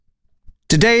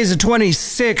Today is the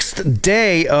 26th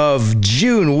day of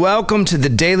June. Welcome to the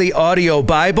Daily Audio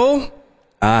Bible.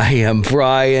 I am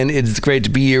Brian. It's great to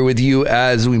be here with you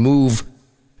as we move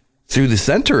through the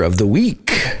center of the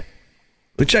week,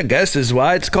 which I guess is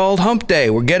why it's called Hump Day.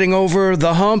 We're getting over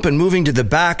the hump and moving to the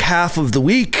back half of the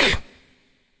week.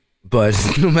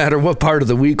 But no matter what part of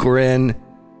the week we're in,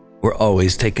 we're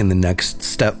always taking the next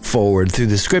step forward through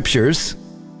the scriptures,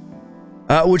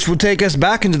 which will take us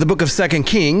back into the book of 2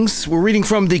 Kings. We're reading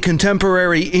from the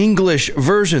contemporary English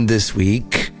version this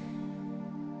week.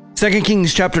 2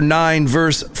 Kings chapter 9,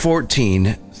 verse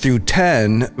 14 through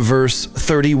 10, verse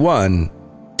 31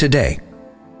 today.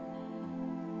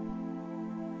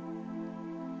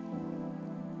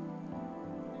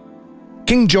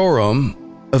 King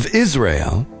Joram of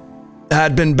Israel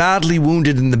had been badly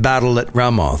wounded in the battle at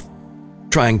Ramoth,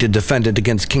 trying to defend it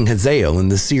against King Hazael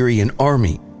and the Syrian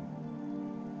army.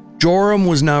 Joram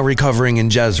was now recovering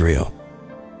in Jezreel,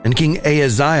 and King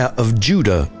Ahaziah of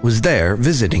Judah was there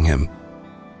visiting him.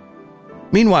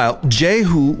 Meanwhile,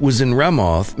 Jehu was in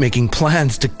Ramoth making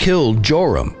plans to kill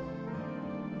Joram.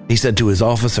 He said to his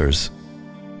officers,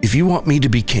 "If you want me to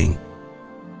be king,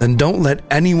 then don't let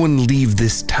anyone leave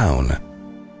this town.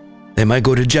 They might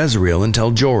go to Jezreel and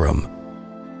tell Joram."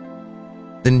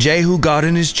 Then Jehu got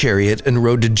in his chariot and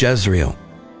rode to Jezreel.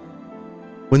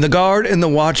 When the guard in the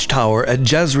watchtower at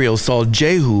Jezreel saw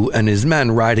Jehu and his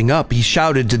men riding up, he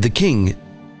shouted to the king,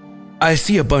 "I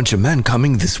see a bunch of men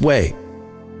coming this way."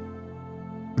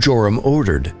 Joram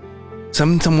ordered,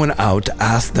 "Send someone out to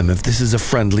ask them if this is a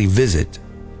friendly visit."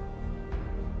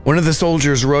 One of the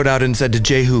soldiers rode out and said to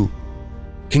Jehu,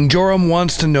 "King Joram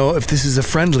wants to know if this is a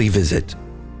friendly visit."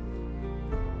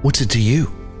 "What's it to you?"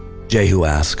 Jehu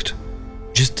asked.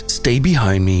 "Just stay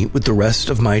behind me with the rest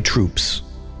of my troops."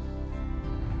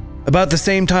 About the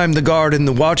same time, the guard in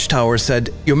the watchtower said,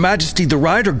 "Your Majesty, the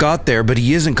rider got there, but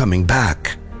he isn't coming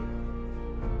back."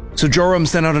 So Joram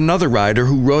sent out another rider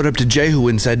who rode up to Jehu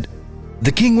and said,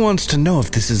 "The king wants to know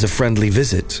if this is a friendly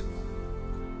visit."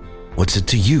 "What's it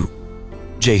to you?"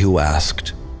 Jehu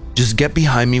asked. "Just get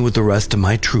behind me with the rest of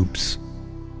my troops."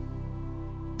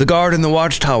 The guard in the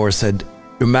watchtower said,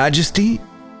 "Your Majesty,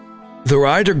 the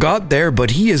rider got there,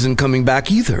 but he isn't coming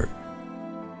back either."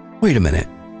 "Wait a minute.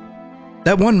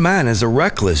 That one man is a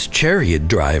reckless chariot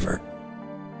driver.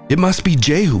 It must be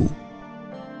Jehu."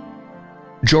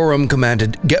 Joram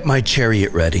commanded, "Get my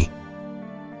chariot ready."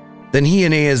 Then he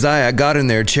and Ahaziah got in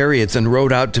their chariots and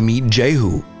rode out to meet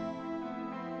Jehu.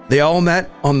 They all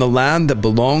met on the land that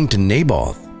belonged to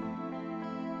Naboth.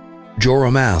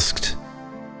 Joram asked,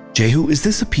 "Jehu, is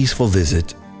this a peaceful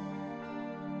visit?"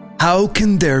 "How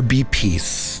can there be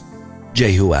peace?"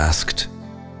 Jehu asked.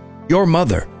 "Your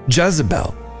mother,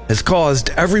 Jezebel, has caused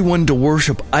everyone to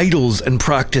worship idols and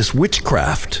practice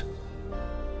witchcraft."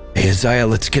 "Ahaziah,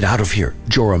 let's get out of here,"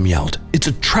 Joram yelled. "It's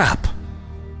a trap."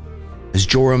 As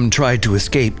Joram tried to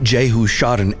escape, Jehu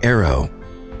shot an arrow.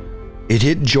 It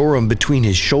hit Joram between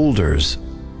his shoulders,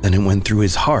 then it went through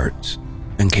his heart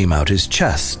and came out his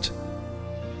chest.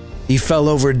 He fell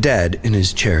over dead in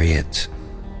his chariot.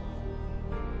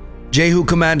 Jehu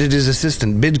commanded his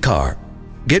assistant Bidkar,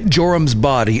 "Get Joram's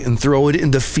body and throw it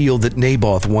in the field that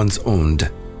Naboth once owned.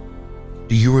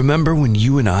 Do you remember when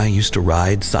you and I used to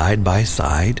ride side by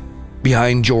side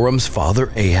behind Joram's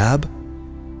father Ahab?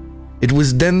 It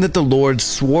was then that the Lord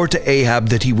swore to Ahab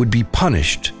that he would be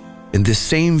punished in this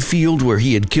same field where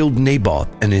he had killed Naboth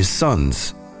and his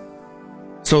sons.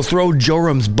 So throw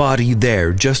Joram's body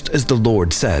there, just as the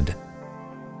Lord said."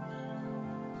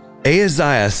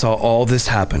 Ahaziah saw all this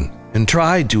happen and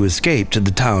tried to escape to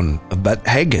the town of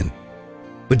Beth-Hagen.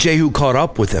 But Jehu caught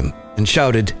up with him and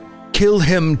shouted, "Kill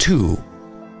him too."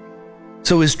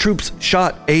 So his troops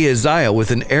shot Ahaziah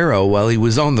with an arrow while he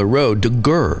was on the road to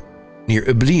Gur, near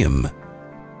Ibleam.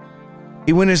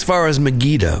 He went as far as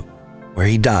Megiddo, where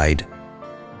he died.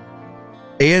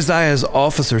 Ahaziah's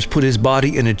officers put his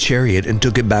body in a chariot and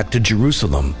took it back to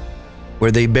Jerusalem,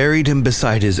 where they buried him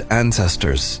beside his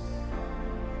ancestors.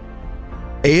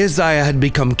 Ahaziah had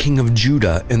become king of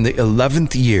Judah in the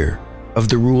 11th year of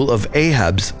the rule of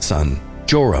Ahab's son,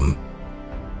 Joram.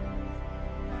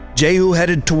 Jehu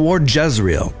headed toward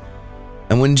Jezreel,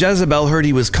 and when Jezebel heard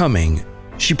he was coming,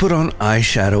 she put on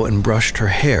eyeshadow and brushed her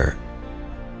hair.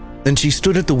 Then she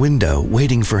stood at the window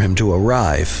waiting for him to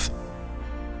arrive.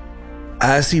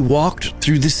 As he walked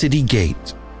through the city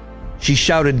gate, she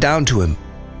shouted down to him,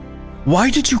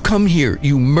 "Why did you come here,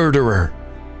 you murderer?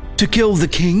 To kill the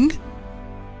king?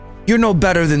 You're no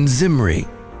better than Zimri."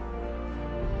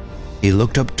 He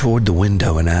looked up toward the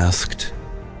window and asked,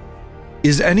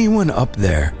 "Is anyone up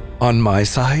there on my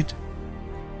side?"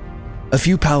 A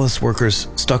few palace workers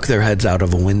stuck their heads out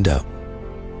of a window,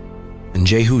 and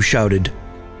Jehu shouted,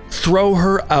 "Throw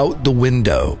her out the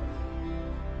window."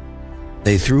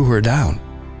 They threw her down,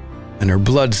 and her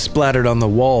blood splattered on the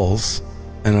walls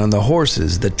and on the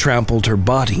horses that trampled her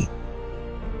body.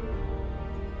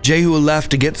 Jehu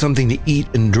left to get something to eat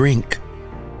and drink.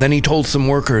 Then he told some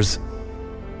workers,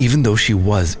 even though she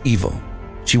was evil,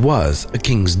 she was a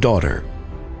king's daughter,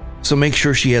 so make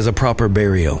sure she has a proper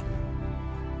burial.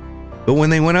 But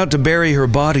when they went out to bury her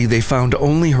body, they found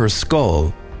only her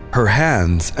skull, her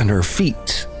hands, and her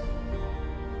feet.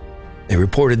 They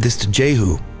reported this to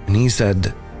Jehu, and he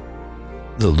said,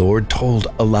 "The Lord told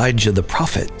Elijah the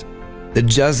prophet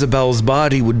that Jezebel's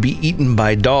body would be eaten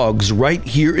by dogs right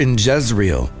here in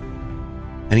Jezreel,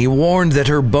 and he warned that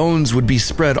her bones would be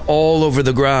spread all over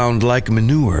the ground like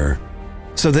manure,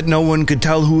 so that no one could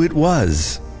tell who it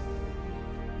was."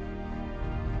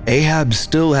 Ahab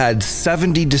still had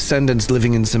 70 descendants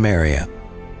living in Samaria.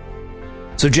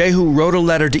 So Jehu wrote a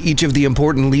letter to each of the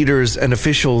important leaders and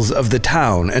officials of the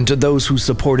town and to those who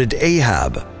supported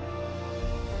Ahab.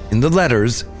 In the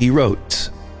letters, he wrote,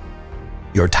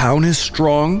 "Your town is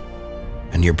strong,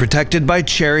 and you're protected by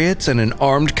chariots and an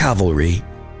armed cavalry.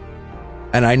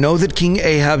 And I know that King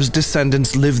Ahab's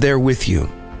descendants live there with you.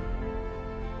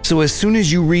 So as soon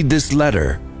as you read this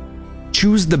letter,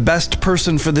 choose the best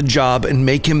person for the job and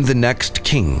make him the next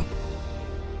king.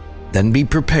 Then be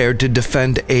prepared to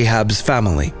defend Ahab's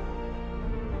family."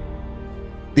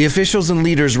 The officials and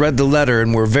leaders read the letter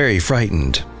and were very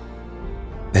frightened.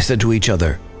 They said to each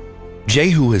other,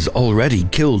 "Jehu has already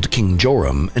killed King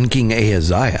Joram and King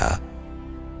Ahaziah.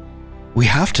 We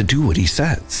have to do what he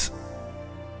says."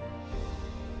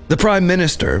 The prime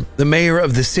minister, the mayor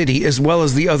of the city, as well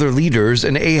as the other leaders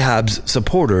and Ahab's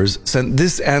supporters, sent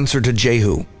this answer to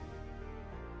Jehu: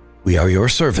 "We are your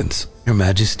servants, your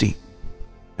majesty,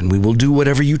 and we will do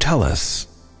whatever you tell us.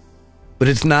 But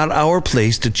it's not our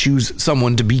place to choose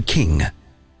someone to be king.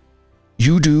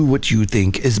 You do what you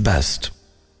think is best."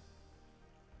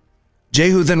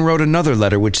 Jehu then wrote another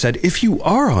letter which said, "If you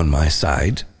are on my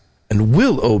side and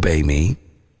will obey me,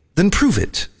 then prove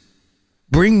it.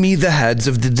 Bring me the heads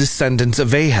of the descendants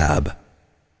of Ahab,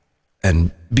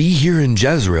 and be here in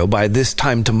Jezreel by this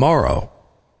time tomorrow."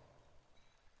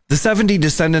 The 70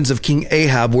 descendants of King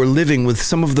Ahab were living with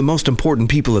some of the most important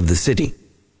people of the city.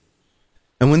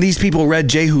 And when these people read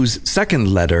Jehu's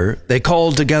second letter, they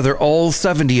called together all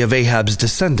 70 of Ahab's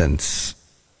descendants.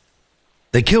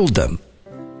 They killed them,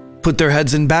 put their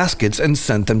heads in baskets, and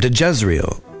sent them to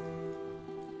Jezreel.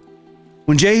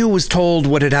 When Jehu was told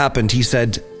what had happened, he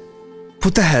said,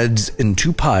 "Put the heads in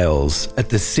 2 piles at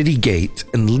the city gate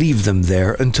and leave them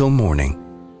there until morning."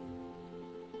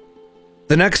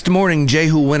 The next morning,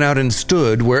 Jehu went out and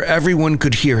stood where everyone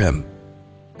could hear him.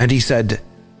 And he said,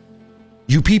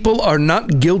 "You people are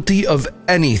not guilty of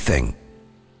anything.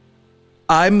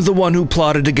 I'm the one who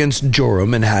plotted against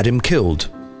Joram and had him killed.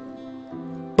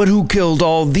 But who killed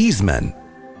all these men?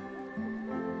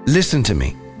 Listen to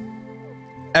me.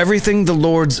 Everything the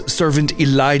Lord's servant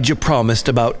Elijah promised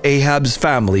about Ahab's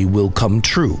family will come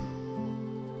true."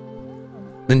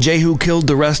 Then Jehu killed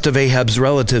the rest of Ahab's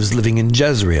relatives living in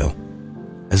Jezreel,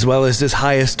 as well as his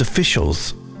highest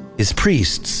officials, his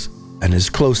priests, and his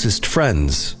closest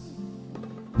friends.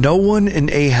 No one in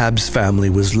Ahab's family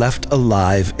was left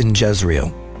alive in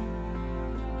Jezreel.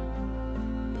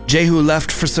 Jehu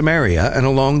left for Samaria, and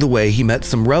along the way he met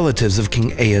some relatives of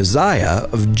King Ahaziah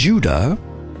of Judah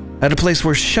at a place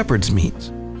where shepherds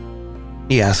meet.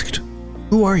 He asked,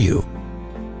 "Who are you?"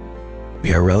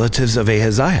 "We are relatives of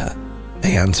Ahaziah,"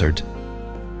 they answered.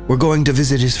 "We're going to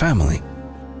visit his family."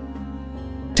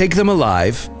 "Take them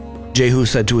alive," Jehu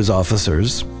said to his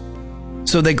officers.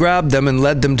 So they grabbed them and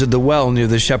led them to the well near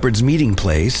the shepherd's meeting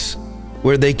place,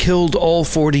 where they killed all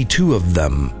 42 of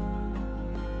them.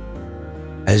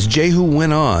 As Jehu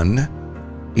went on,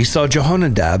 he saw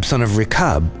Jehonadab, son of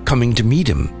Rechab, coming to meet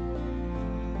him.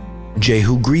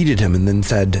 Jehu greeted him and then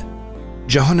said,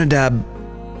 "Jehonadab,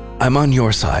 I'm on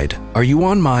your side. Are you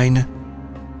on mine?"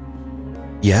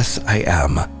 "Yes, I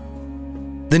am."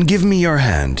 "Then give me your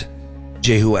hand,"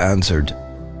 Jehu answered.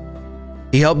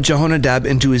 He helped Jehonadab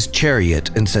into his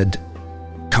chariot and said,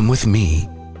 "Come with me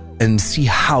and see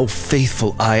how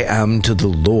faithful I am to the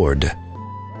Lord."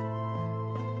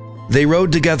 They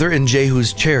rode together in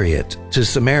Jehu's chariot to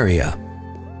Samaria.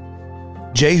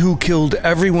 Jehu killed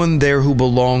everyone there who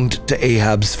belonged to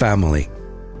Ahab's family,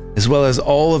 as well as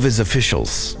all of his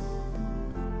officials.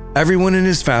 Everyone in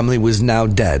his family was now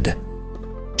dead,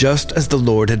 just as the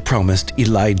Lord had promised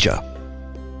Elijah.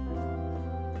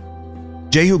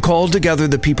 Jehu called together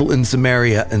the people in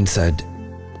Samaria and said,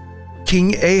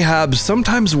 King Ahab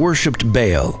sometimes worshipped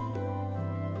Baal,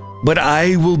 but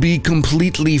I will be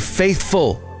completely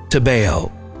faithful to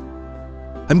Baal.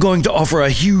 I'm going to offer a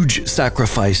huge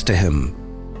sacrifice to him.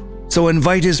 So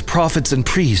invite his prophets and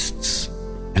priests,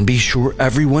 and be sure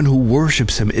everyone who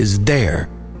worships him is there.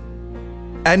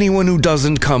 Anyone who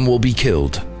doesn't come will be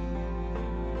killed."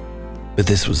 But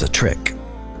this was a trick.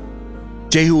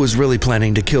 Jehu was really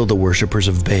planning to kill the worshippers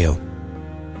of Baal.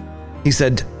 He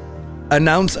said,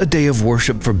 "Announce a day of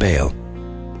worship for Baal."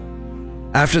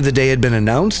 After the day had been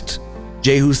announced,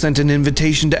 Jehu sent an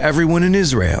invitation to everyone in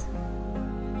Israel.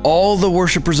 All the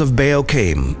worshippers of Baal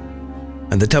came,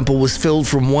 and the temple was filled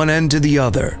from one end to the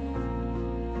other.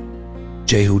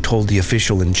 Jehu told the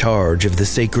official in charge of the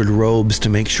sacred robes to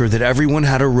make sure that everyone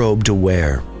had a robe to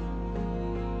wear.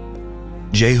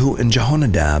 Jehu and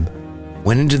Jehonadab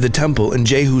went into the temple, and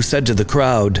Jehu said to the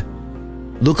crowd,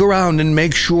 "Look around and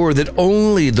make sure that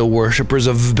only the worshippers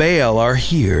of Baal are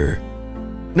here.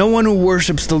 No one who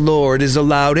worships the Lord is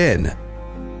allowed in."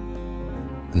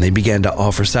 And they began to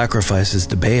offer sacrifices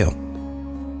to Baal.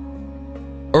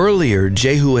 Earlier,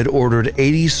 Jehu had ordered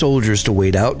 80 soldiers to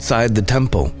wait outside the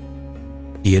temple.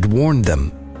 He had warned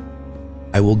them,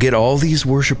 "I will get all these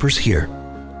worshippers here,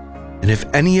 and if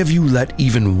any of you let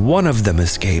even one of them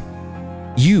escape,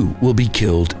 you will be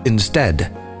killed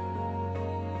instead."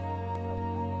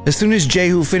 As soon as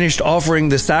Jehu finished offering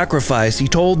the sacrifice, he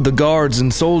told the guards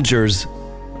and soldiers,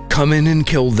 "Come in and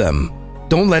kill them.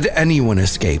 Don't let anyone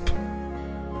escape."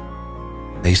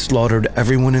 They slaughtered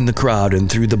everyone in the crowd and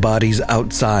threw the bodies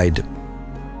outside.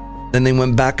 Then they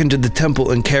went back into the temple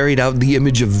and carried out the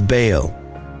image of Baal.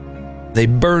 They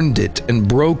burned it and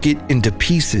broke it into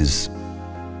pieces.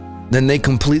 Then they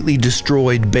completely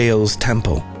destroyed Baal's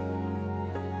temple.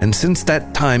 And since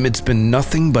that time, it's been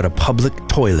nothing but a public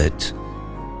toilet.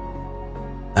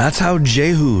 That's how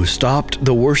Jehu stopped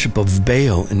the worship of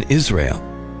Baal in Israel.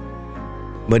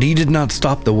 But he did not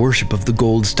stop the worship of the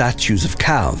gold statues of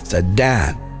calves at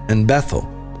Dan and Bethel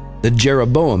that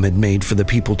Jeroboam had made for the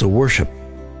people to worship.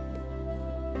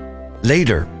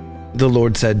 Later, the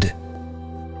Lord said,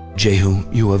 "Jehu,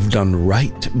 you have done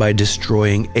right by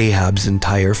destroying Ahab's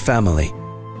entire family,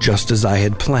 just as I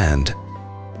had planned.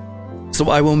 So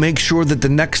I will make sure that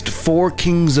the next 4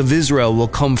 kings of Israel will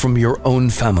come from your own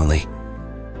family."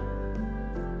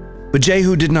 But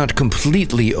Jehu did not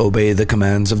completely obey the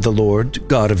commands of the Lord,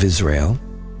 God of Israel.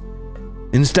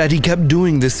 Instead, he kept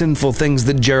doing the sinful things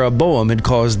that Jeroboam had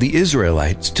caused the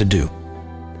Israelites to do.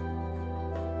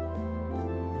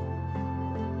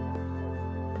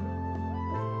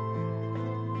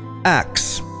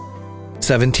 Acts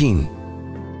 17.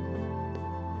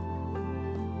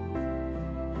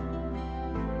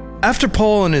 After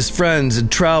Paul and his friends had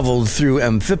traveled through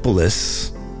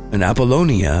Amphipolis and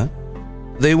Apollonia,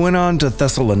 they went on to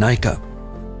Thessalonica.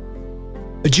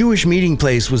 A Jewish meeting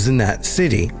place was in that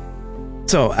city.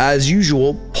 So, as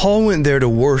usual, Paul went there to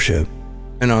worship,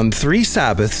 and on 3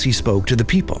 Sabbaths he spoke to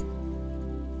the people.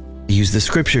 He used the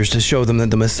scriptures to show them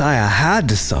that the Messiah had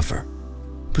to suffer,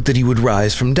 but that he would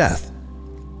rise from death.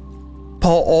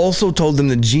 Paul also told them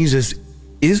that Jesus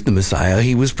is the Messiah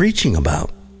he was preaching about.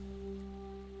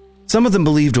 Some of them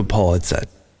believed what Paul had said,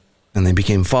 and they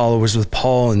became followers with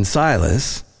Paul and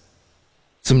Silas.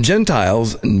 Some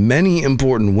Gentiles and many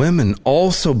important women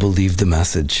also believed the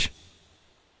message.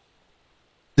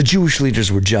 The Jewish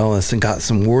leaders were jealous and got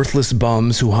some worthless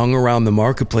bums who hung around the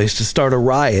marketplace to start a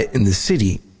riot in the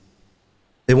city.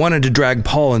 They wanted to drag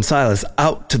Paul and Silas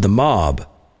out to the mob,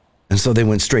 and so they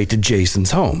went straight to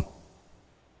Jason's home.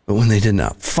 But when they did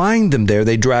not find them there,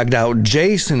 they dragged out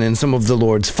Jason and some of the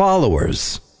Lord's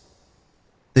followers.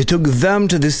 They took them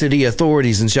to the city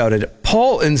authorities and shouted,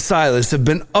 "Paul and Silas have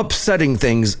been upsetting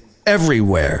things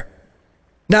everywhere.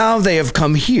 Now they have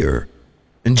come here,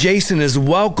 and Jason has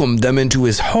welcomed them into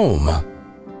his home.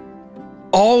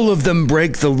 All of them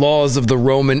break the laws of the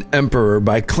Roman emperor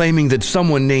by claiming that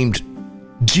someone named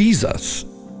Jesus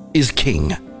is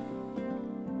king."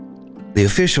 The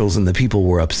officials and the people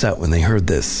were upset when they heard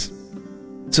this,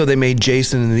 so they made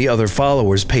Jason and the other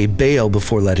followers pay bail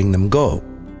before letting them go.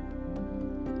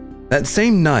 That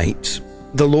same night,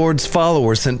 the Lord's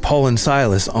followers sent Paul and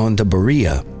Silas on to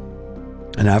Berea,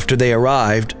 and after they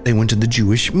arrived, they went to the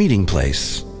Jewish meeting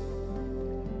place.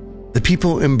 The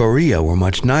people in Berea were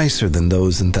much nicer than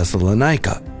those in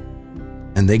Thessalonica,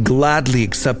 and they gladly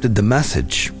accepted the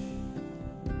message.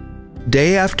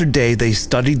 Day after day, they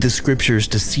studied the scriptures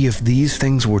to see if these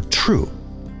things were true.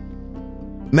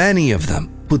 Many of them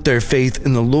put their faith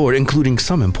in the Lord, including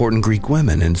some important Greek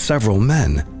women and several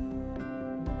men.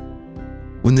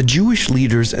 When the Jewish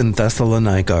leaders in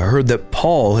Thessalonica heard that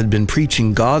Paul had been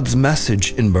preaching God's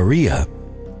message in Berea,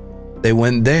 they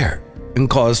went there and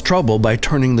caused trouble by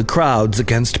turning the crowds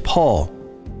against Paul.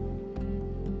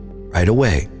 Right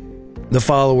away, the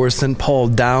followers sent Paul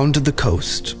down to the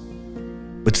coast,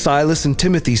 but Silas and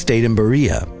Timothy stayed in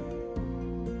Berea.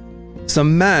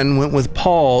 Some men went with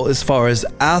Paul as far as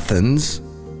Athens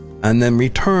and then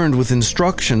returned with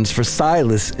instructions for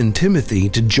Silas and Timothy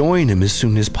to join him as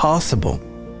soon as possible.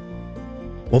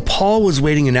 While Paul was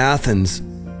waiting in Athens,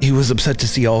 he was upset to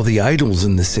see all the idols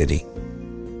in the city.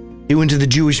 He went to the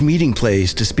Jewish meeting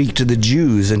place to speak to the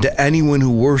Jews and to anyone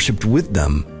who worshipped with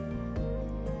them.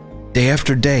 Day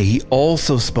after day, he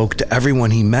also spoke to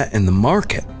everyone he met in the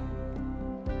market.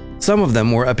 Some of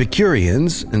them were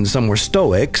Epicureans and some were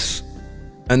Stoics,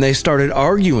 and they started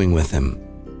arguing with him.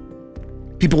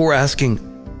 People were asking,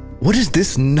 "What is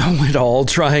this know-it-all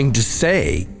trying to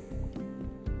say?"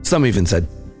 Some even said,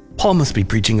 "Paul must be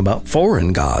preaching about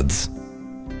foreign gods.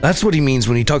 That's what he means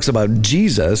when he talks about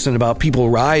Jesus and about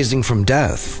people rising from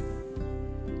death."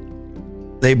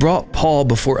 They brought Paul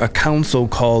before a council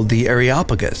called the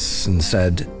Areopagus and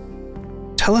said,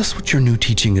 "Tell us what your new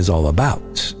teaching is all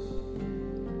about.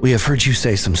 We have heard you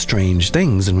say some strange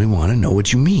things and we want to know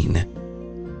what you mean."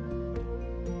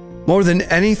 More than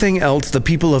anything else, the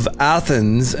people of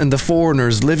Athens and the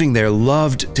foreigners living there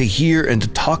loved to hear and to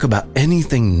talk about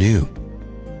anything new.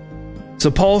 So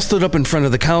Paul stood up in front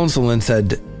of the council and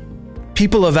said,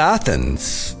 "People of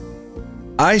Athens,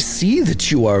 I see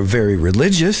that you are very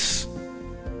religious.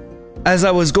 As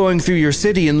I was going through your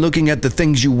city and looking at the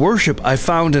things you worship, I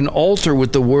found an altar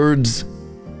with the words,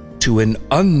 'To an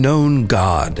unknown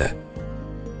God.'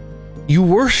 You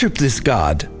worship this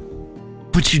God,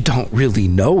 but you don't really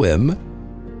know him.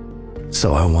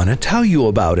 So I want to tell you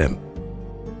about him.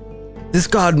 This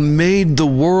God made the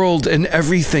world and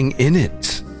everything in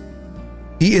it.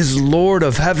 He is Lord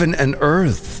of heaven and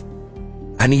earth,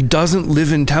 and he doesn't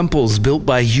live in temples built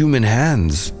by human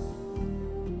hands.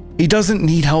 He doesn't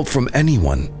need help from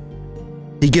anyone.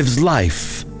 He gives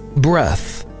life,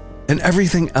 breath, and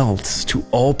everything else to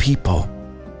all people.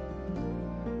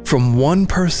 From one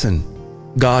person,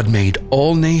 God made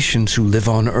all nations who live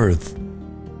on earth,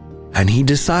 and he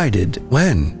decided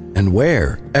when and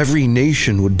where every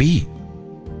nation would be.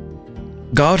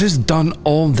 God has done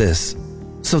all this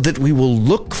so that we will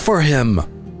look for him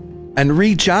and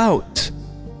reach out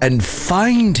and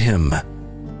find him.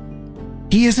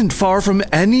 He isn't far from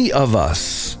any of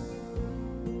us,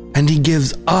 and he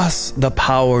gives us the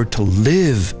power to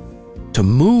live, to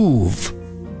move,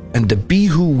 and to be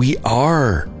who we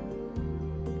are.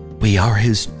 We are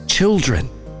his children,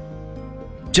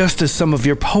 just as some of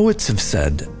your poets have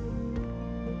said.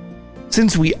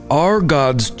 Since we are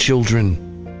God's children,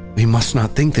 we must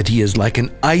not think that he is like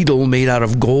an idol made out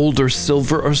of gold or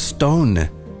silver or stone.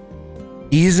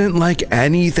 He isn't like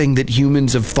anything that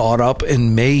humans have thought up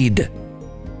and made.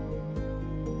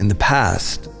 In the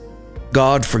past,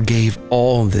 God forgave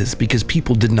all this because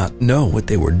people did not know what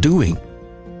they were doing.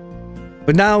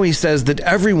 But now he says that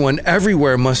everyone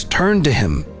everywhere must turn to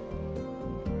him.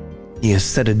 He has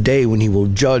set a day when he will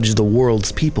judge the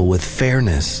world's people with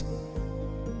fairness.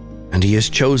 And he has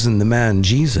chosen the man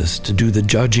Jesus to do the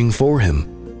judging for him.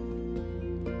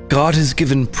 God has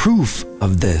given proof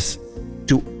of this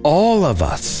to all of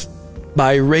us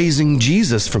by raising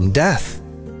Jesus from death.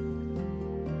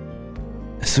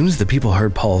 As soon as the people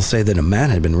heard Paul say that a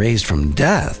man had been raised from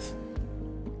death,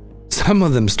 some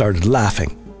of them started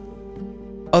laughing.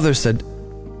 Others said,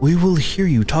 "We will hear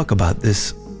you talk about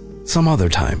this some other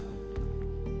time."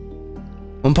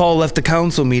 When Paul left the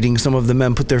council meeting, some of the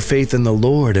men put their faith in the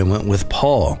Lord and went with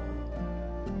Paul.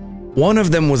 One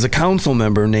of them was a council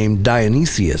member named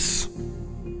Dionysius.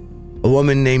 A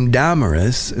woman named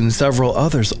Damaris and several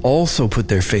others also put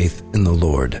their faith in the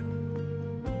Lord.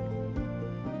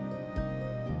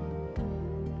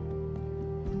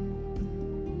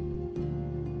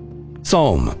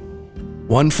 Psalm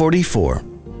 144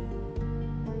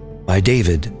 by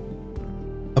David,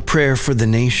 a prayer for the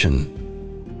nation.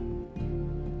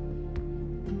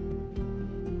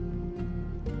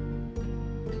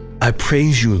 I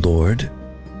praise you, Lord.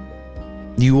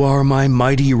 You are my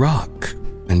mighty rock,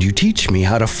 and you teach me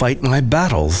how to fight my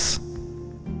battles.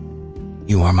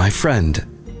 You are my friend,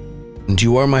 and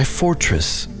you are my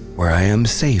fortress where I am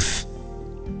safe.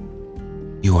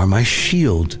 You are my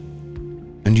shield,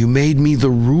 and you made me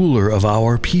the ruler of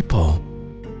our people.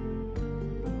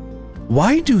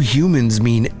 Why do humans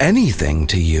mean anything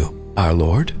to you, our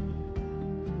Lord?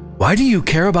 Why do you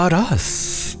care about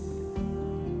us?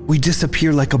 We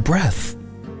disappear like a breath.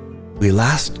 We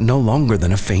last no longer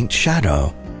than a faint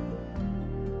shadow.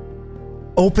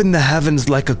 Open the heavens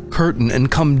like a curtain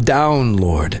and come down,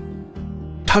 Lord.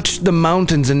 Touch the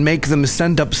mountains and make them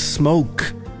send up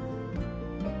smoke.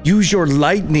 Use your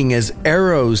lightning as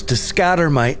arrows to scatter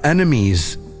my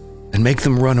enemies and make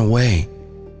them run away.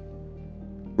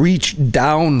 Reach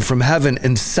down from heaven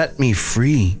and set me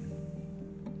free.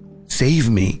 Save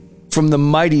me from the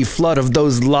mighty flood of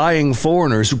those lying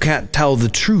foreigners who can't tell the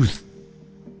truth.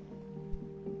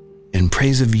 In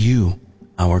praise of you,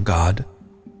 our God,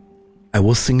 I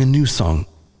will sing a new song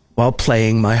while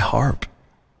playing my harp.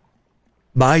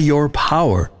 By your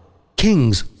power,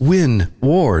 kings win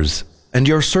wars, and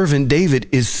your servant David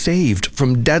is saved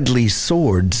from deadly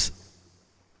swords.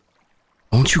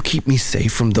 Won't you keep me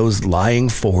safe from those lying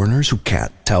foreigners who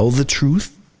can't tell the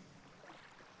truth?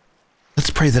 Let's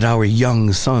pray that our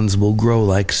young sons will grow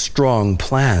like strong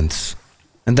plants,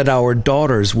 and that our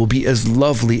daughters will be as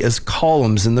lovely as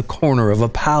columns in the corner of a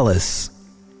palace.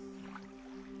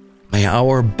 May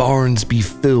our barns be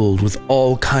filled with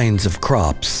all kinds of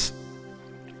crops.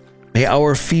 May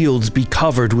our fields be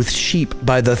covered with sheep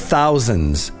by the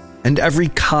thousands, and every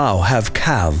cow have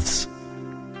calves.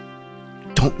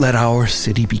 Don't let our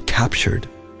city be captured,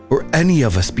 or any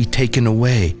of us be taken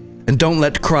away, and don't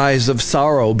let cries of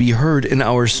sorrow be heard in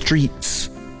our streets.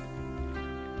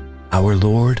 Our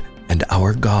Lord and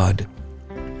our God,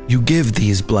 you give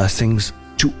these blessings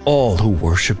to all who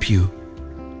worship you.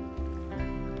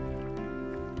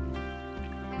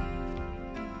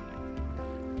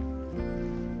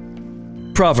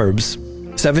 Proverbs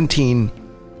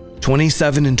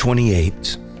 17:27 and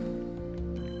 28.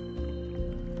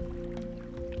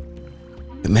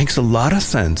 It makes a lot of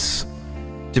sense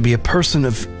to be a person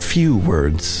of few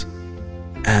words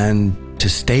and to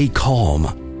stay calm.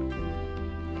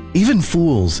 Even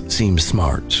fools seem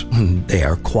smart when they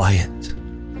are quiet.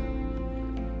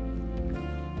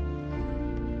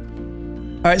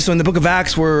 All right, so in the book of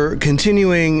Acts, we're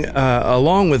continuing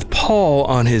along with Paul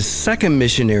on his second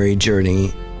missionary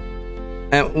journey.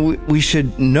 And we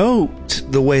should note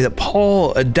the way that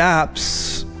Paul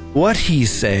adapts what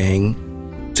he's saying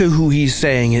to who he's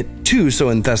saying it to. So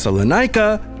in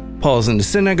Thessalonica, Paul's in the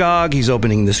synagogue, he's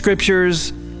opening the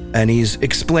scriptures, and he's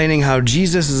explaining how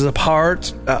Jesus is a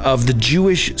part of the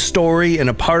Jewish story and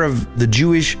a part of the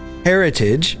Jewish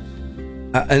heritage.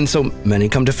 And so many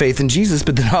come to faith in Jesus,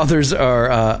 but then others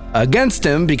are against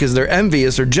him because they're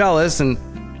envious or jealous, and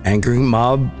angry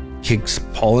mob kicks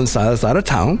Paul and Silas out of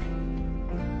town.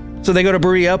 So they go to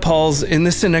Berea. Paul's in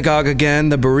the synagogue again.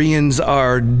 The Bereans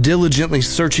are diligently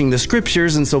searching the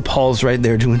scriptures, and so Paul's right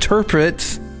there to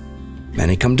interpret.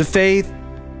 Many come to faith.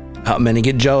 Many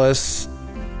get jealous.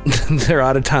 They're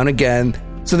out of town again.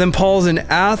 So then Paul's in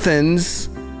Athens,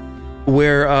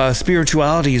 where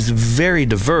spirituality is very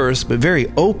diverse, but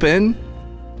very open.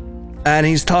 And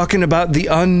he's talking about the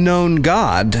unknown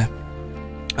God,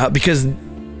 because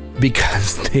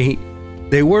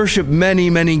they worship many,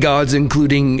 many gods,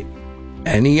 including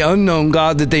any unknown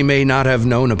God that they may not have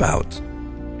known about.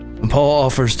 And Paul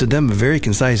offers to them a very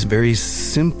concise, very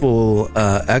simple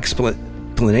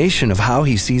explanation of how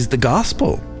he sees the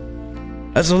gospel.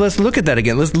 So let's look at that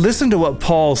again. Let's listen to what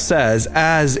Paul says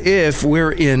as if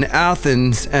we're in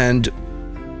Athens and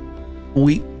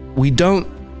we don't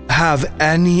have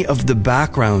any of the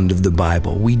background of the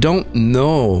Bible. We don't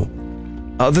know,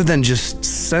 other than just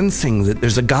sensing that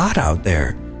there's a God out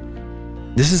there.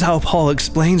 This is how Paul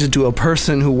explains it to a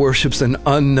person who worships an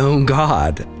unknown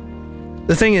God.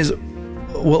 The thing is,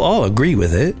 we'll all agree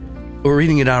with it. We're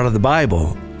reading it out of the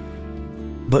Bible.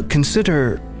 But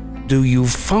consider, do you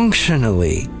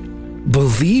functionally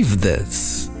believe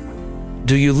this?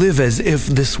 Do you live as if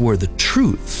this were the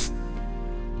truth?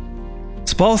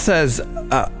 So Paul says,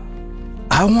 I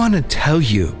want to tell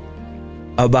you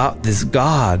about this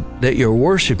God that you're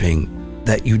worshiping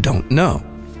that you don't know.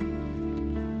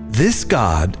 This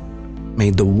God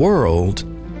made the world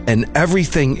and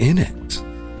everything in it.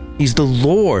 He's the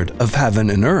Lord of heaven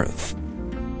and earth.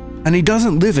 And he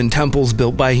doesn't live in temples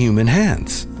built by human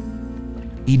hands.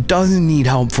 He doesn't need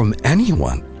help from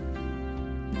anyone.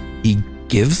 He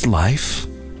gives life,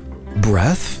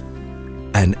 breath,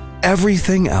 and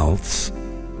everything else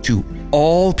to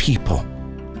all people.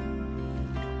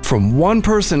 From one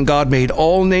person, God made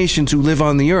all nations who live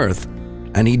on the earth,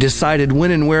 and he decided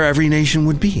when and where every nation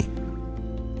would be.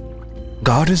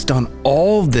 God has done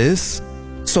all this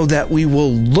so that we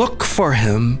will look for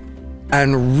him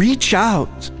and reach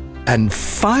out and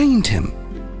find him.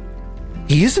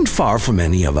 He isn't far from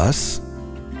any of us,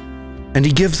 and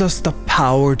he gives us the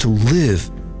power to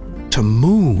live, to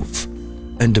move,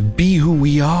 and to be who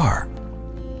we are.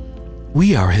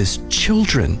 We are his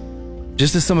children,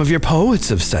 just as some of your poets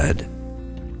have said.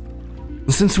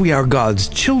 And since we are God's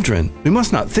children, we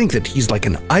must not think that he's like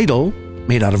an idol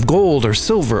made out of gold or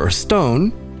silver or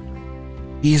stone.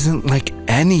 He isn't like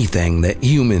anything that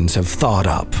humans have thought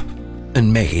up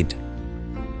and made.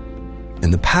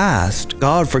 In the past,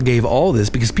 God forgave all this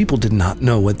because people did not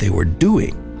know what they were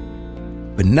doing.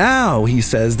 But now he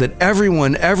says that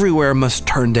everyone everywhere must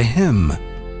turn to him.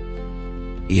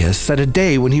 He has set a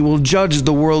day when he will judge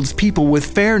the world's people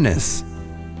with fairness,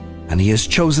 and he has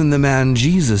chosen the man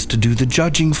Jesus to do the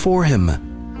judging for him.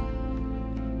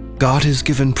 God has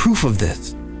given proof of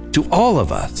this to all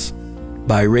of us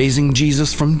by raising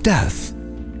Jesus from death.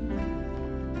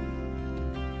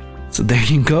 So there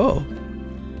you go.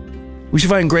 We should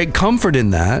find great comfort in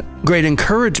that, great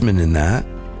encouragement in that,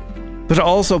 but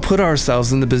also put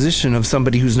ourselves in the position of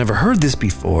somebody who's never heard this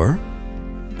before,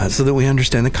 so that we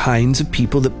understand the kinds of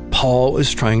people that Paul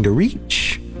is trying to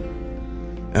reach.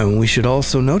 And we should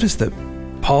also notice that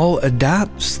Paul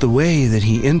adapts the way that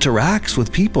he interacts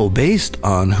with people based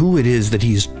on who it is that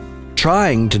he's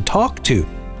trying to talk to,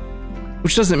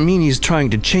 which doesn't mean he's trying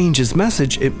to change his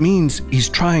message. It means he's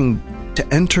trying to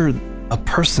enter a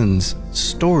person's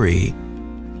story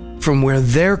from where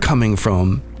they're coming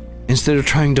from instead of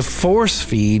trying to force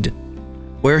feed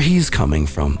where he's coming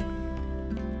from.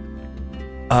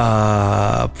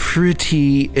 A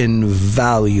pretty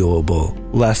invaluable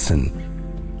lesson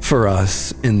for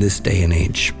us in this day and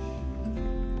age.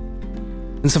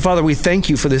 And so, Father, we thank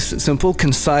you for this simple,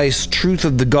 concise truth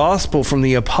of the gospel from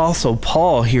the Apostle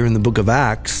Paul here in the book of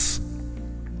Acts.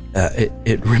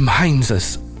 It reminds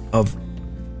us of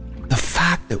the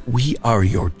fact that we are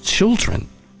your children.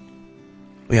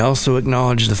 We also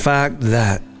acknowledge the fact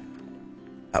that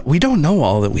we don't know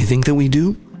all that we think that we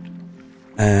do.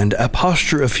 And a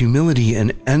posture of humility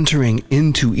and entering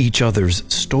into each other's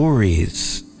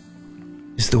stories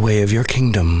is the way of your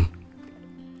kingdom.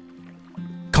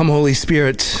 Come, Holy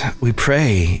Spirit, we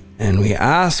pray and we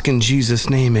ask in Jesus'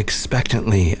 name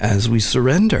expectantly as we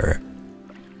surrender,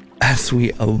 as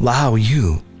we allow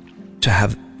you to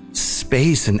have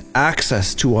space and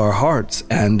access to our hearts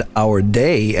and our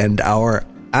day and our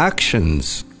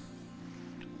actions.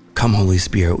 Come, Holy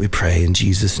Spirit, we pray in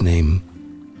Jesus' name.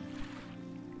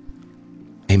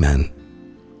 Amen.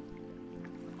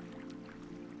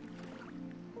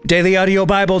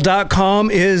 DailyAudioBible.com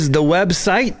is the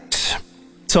website.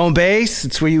 It's home base.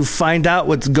 It's where you find out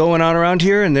what's going on around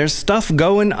here, and there's stuff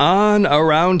going on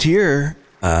around here.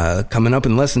 Coming up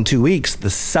in less than 2 weeks, the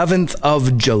 7th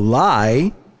of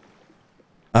July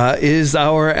is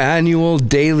our annual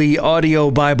Daily Audio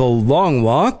Bible Long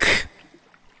Walk.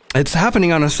 It's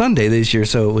happening on a Sunday this year,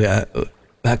 so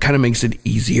that kind of makes it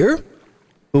easier.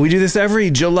 But we do this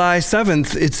every July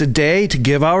 7th. It's a day to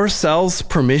give ourselves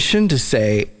permission to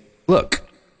say, look,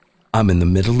 I'm in the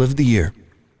middle of the year.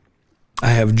 I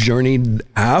have journeyed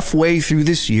halfway through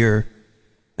this year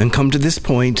and come to this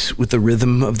point with the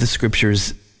rhythm of the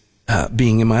scriptures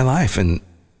being in my life. And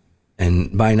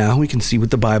by now we can see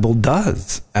what the Bible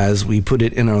does as we put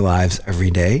it in our lives every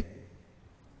day.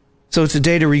 So it's a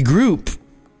day to regroup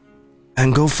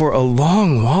and go for a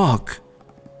long walk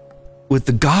with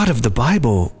the God of the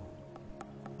Bible,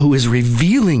 who is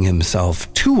revealing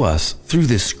himself to us through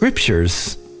the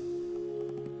scriptures.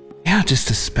 Yeah, just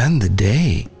to spend the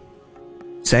day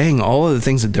saying all of the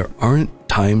things that there aren't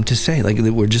time to say, like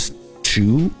that we're just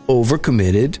too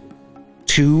overcommitted,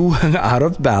 too out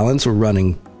of balance, we're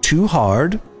running too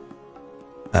hard.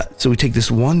 So we take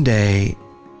this one day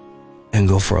and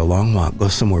go for a long walk, go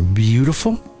somewhere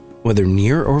beautiful, whether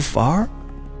near or far,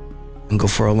 and go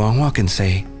for a long walk and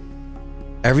say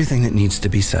everything that needs to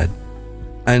be said,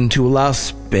 and to allow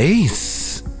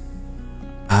space,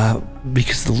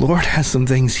 because the Lord has some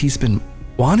things he's been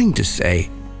wanting to say,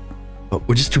 but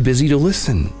we're just too busy to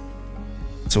listen.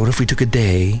 So what if we took a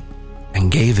day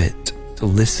and gave it to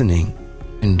listening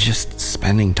and just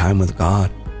spending time with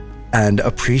God and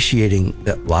appreciating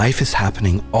that life is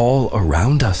happening all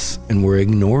around us and we're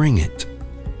ignoring it?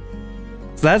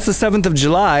 So that's the 7th of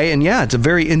July, and yeah, it's a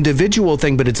very individual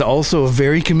thing, but it's also a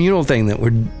very communal thing that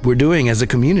we're doing as a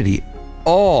community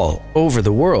all over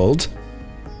the world.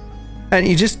 And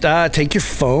you just take your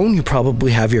phone. You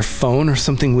probably have your phone or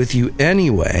something with you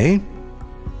anyway.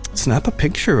 Snap a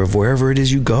picture of wherever it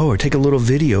is you go, or take a little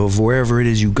video of wherever it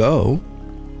is you go,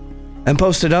 and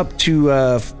post it up to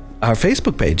our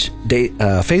Facebook page,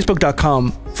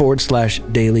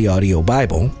 facebook.com/Daily Audio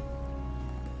Bible.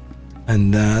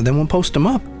 And then we'll post them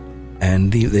up.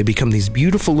 And they become these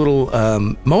beautiful little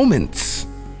moments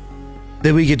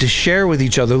that we get to share with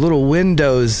each other, little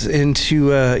windows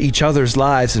into each other's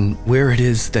lives and where it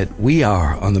is that we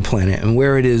are on the planet and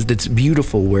where it is that's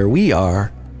beautiful where we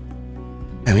are.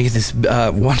 And we get this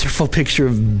wonderful picture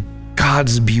of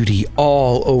God's beauty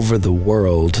all over the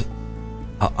world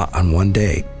on one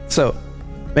day. So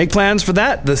make plans for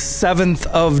that, the 7th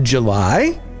of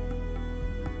July.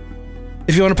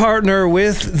 If you want to partner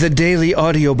with the Daily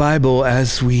Audio Bible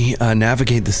as we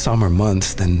navigate the summer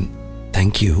months, then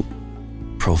thank you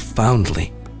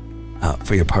profoundly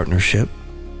for your partnership.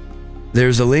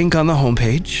 There's a link on the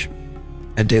homepage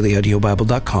at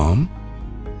dailyaudiobible.com.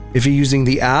 If you're using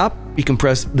the app, you can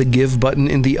press the Give button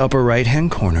in the upper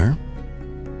right-hand corner.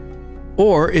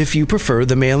 Or if you prefer,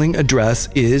 the mailing address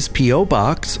is P.O.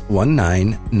 Box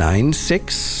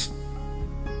 1996,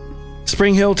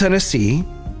 Spring Hill, Tennessee,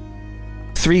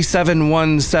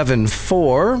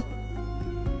 37174.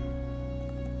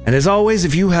 And as always,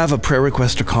 if you have a prayer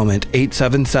request or comment,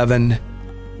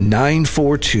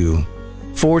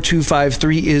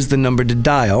 877-942-4253 is the number to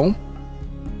dial.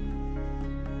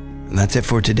 And that's it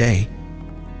for today.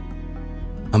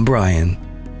 I'm Brian.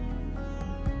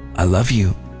 I love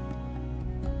you.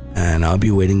 And I'll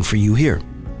be waiting for you here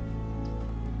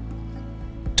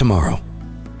tomorrow.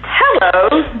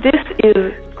 Hello, this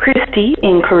is Christy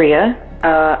in Korea.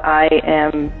 I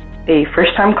am a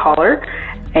first-time caller,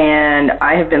 and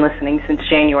I have been listening since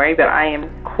January, but I am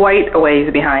quite a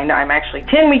ways behind. I'm actually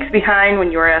 10 weeks behind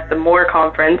when you were at the Moore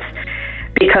conference,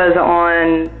 because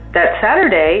on that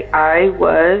Saturday, I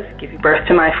was giving birth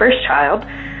to my first child.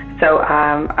 So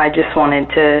I just wanted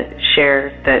to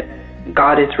share that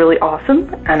God is really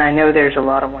awesome, and I know there's a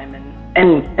lot of women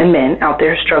and men out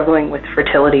there struggling with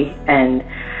fertility, and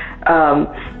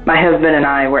my husband and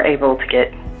I were able to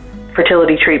get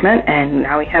fertility treatment, and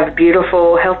now we have a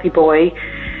beautiful, healthy boy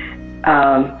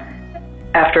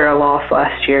after a loss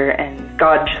last year, and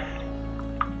God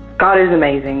is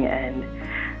amazing, and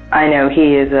I know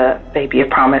He is a baby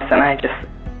of promise, and I just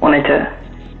wanted to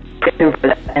praise Him for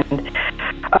that. And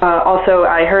also,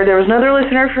 I heard there was another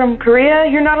listener from Korea.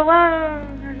 You're not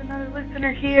alone. There's another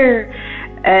listener here.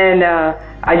 And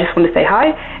I just want to say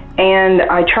hi. And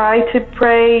I try to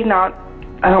pray, I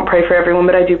don't pray for everyone,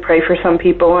 but I do pray for some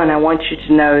people. And I want you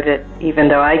to know that even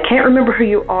though I can't remember who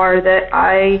you are, that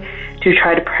I do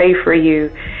try to pray for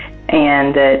you,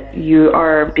 and that you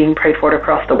are being prayed for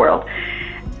across the world.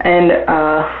 And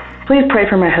please pray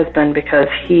for my husband, because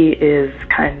he is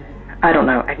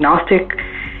agnostic.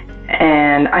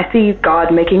 And I see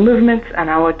God making movements, and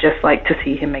I would just like to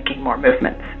see Him making more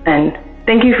movements. And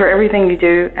thank you for everything you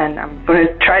do, and I'm going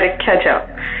to try to catch up.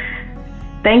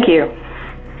 Thank you.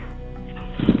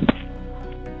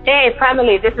 Hey,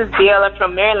 family, this is Viola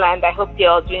from Maryland. I hope you're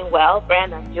all doing well.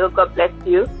 Brian and Jill, God bless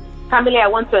you. Family, I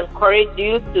want to encourage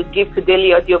you to give to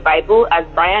Daily Audio Bible. As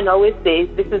Brian always says,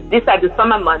 these are the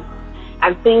summer months,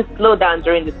 and things slow down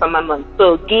during the summer months.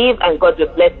 So give, and God will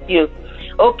bless you.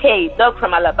 Okay, Doug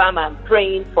from Alabama, I'm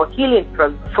praying for healing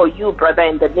for you, brother,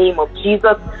 in the name of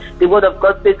Jesus. The word of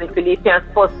God says in Philippians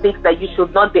 4:6 that you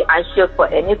should not be anxious for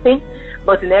anything,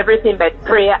 but in everything by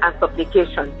prayer and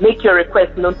supplication. Make your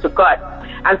request known to God.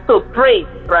 And so pray,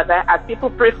 brother. As people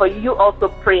pray for you, you also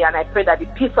pray. And I pray that the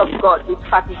peace of God, which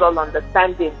passes all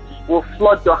understanding, will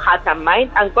flood your heart and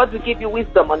mind. And God will give you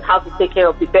wisdom on how to take care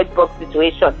of the bedbug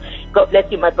situation. God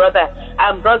bless you, my brother.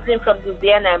 I'm Rosalind from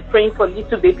Louisiana. I'm praying for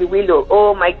little baby Willow.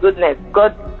 Oh, my goodness.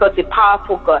 God is such a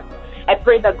powerful God. I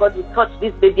pray that God will touch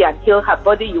this baby and heal her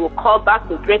body. You will call back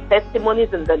with great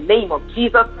testimonies in the name of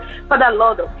Jesus. Father,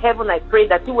 Lord of heaven, I pray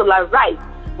that you will arise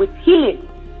with healing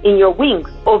in your wings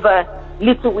over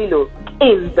little Willow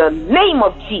in the name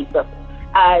of Jesus.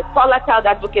 Paula Child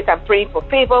Advocate, I'm praying for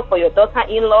favor for your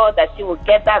daughter-in-law, that she will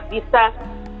get that visa.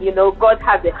 You know, God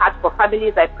has a heart for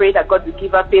families. I pray that God will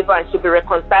give her favor and she'll be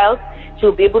reconciled.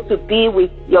 She'll be able to be with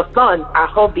your son, our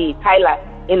hubby, Tyler,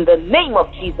 in the name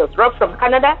of Jesus. Rob from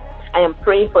Canada, I am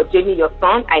praying for Jamie, your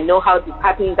son. I know how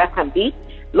disheartening that can be.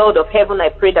 Lord of heaven, I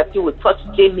pray that you will touch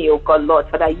Jamie, oh God, Lord.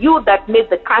 Father, you that made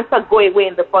the cancer go away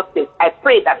in the first place, I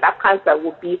pray that that cancer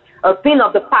will be a thing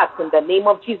of the past in the name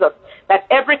of Jesus. That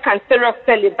every cancerous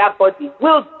cell in that body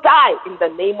will die in the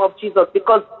name of Jesus,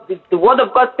 because the word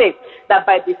of God says that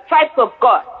by the stripes of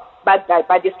God,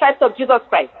 by the stripes of Jesus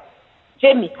Christ,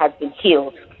 Jamie has been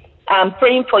healed. I'm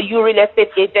praying for you, real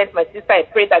estate agent, my sister. I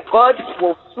pray that God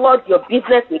will flood your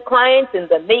business with clients in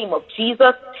the name of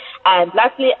Jesus. And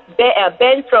lastly,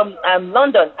 Ben from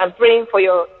London, I'm praying for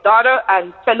your daughter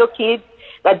and fellow kids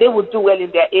that they will do well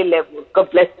in their A-levels. God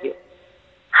bless you.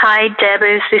 Hi,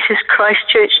 Dabbers. This is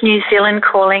Christchurch, New Zealand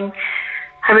calling.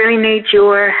 I really need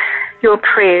your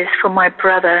prayers for my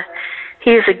brother.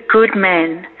 He is a good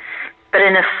man, but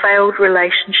in a failed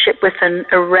relationship with an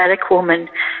erratic woman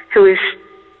who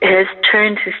has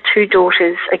turned his two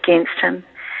daughters against him.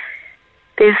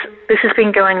 This has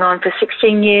been going on for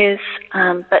 16 years,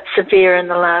 but severe in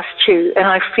the last 2, and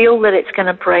I feel that it's going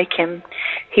to break him.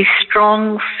 He's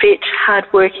strong, fit,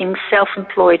 hardworking,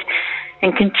 self-employed,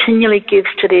 and continually gives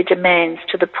to their demands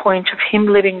to the point of him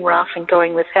living rough and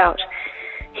going without.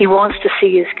 He wants to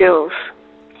see his girls.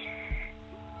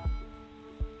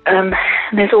 And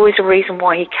there's always a reason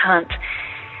why he can't.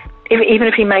 Even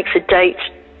if he makes a date,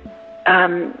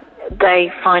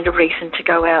 they find a reason to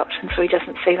go out, and so he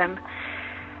doesn't see them.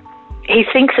 He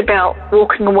thinks about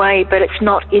walking away, but it's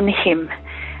not in him.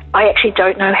 I actually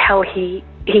don't know how he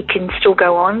can still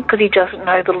go on, because he doesn't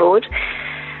know the Lord.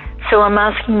 So I'm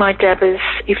asking my Dabbers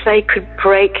if they could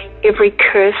break every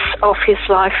curse off his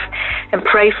life and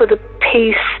pray for the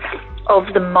peace of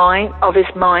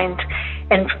his mind,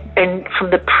 and from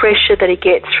the pressure that he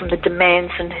gets from the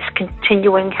demands and his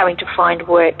continuing having to find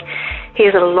work. He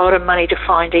has a lot of money to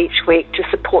find each week to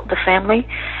support the family,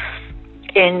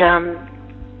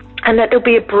 and that there'll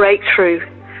be a breakthrough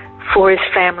for his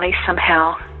family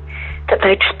somehow, that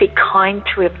they'd just be kind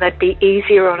to him, they'd be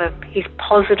easier on him. He's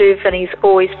positive and he's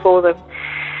always for them.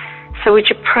 So would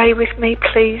you pray with me,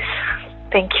 please?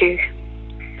 Thank you.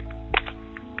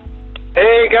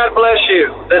 Hey, God bless you.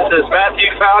 This is Matthew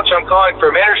Fouch. I'm calling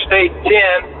from Interstate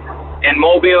 10 in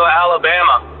Mobile,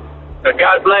 Alabama.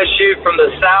 God bless you from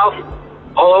the South,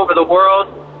 all over the world.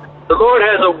 The Lord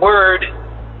has a word.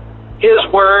 His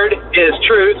word is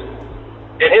truth.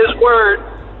 And His word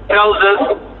tells us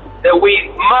that we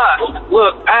must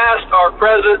look past our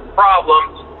present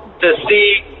problems to see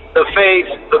the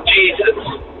face of Jesus.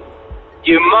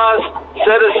 You must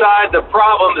set aside the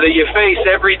problems that you face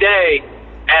every day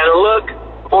and look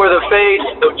for the face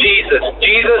of Jesus.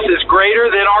 Jesus is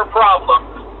greater than our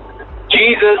problems.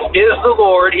 Jesus is the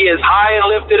Lord. He is high and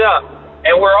lifted up.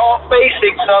 And we're all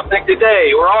facing something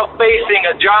today. We're all facing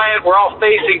a giant. We're all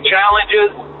facing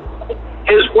challenges.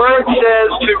 His word says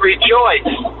to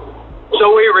rejoice.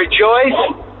 So we rejoice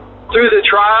through the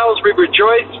trials. We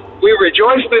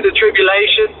rejoice through the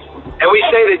tribulations. And we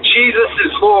say that Jesus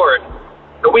is Lord.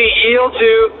 That we yield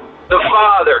to the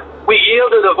Father. We yield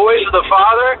to the voice of the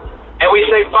Father, and we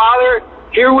say, Father,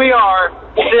 here we are,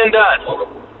 send us.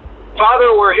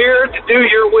 Father, we're here to do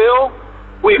your will.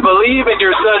 We believe in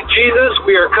your Son, Jesus.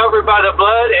 We are covered by the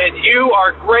blood, and you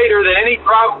are greater than any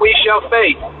problem we shall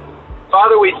face.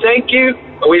 Father, we thank you,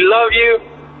 and we love you,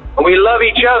 and we love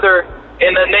each other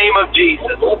in the name of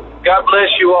Jesus. God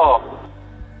bless you all.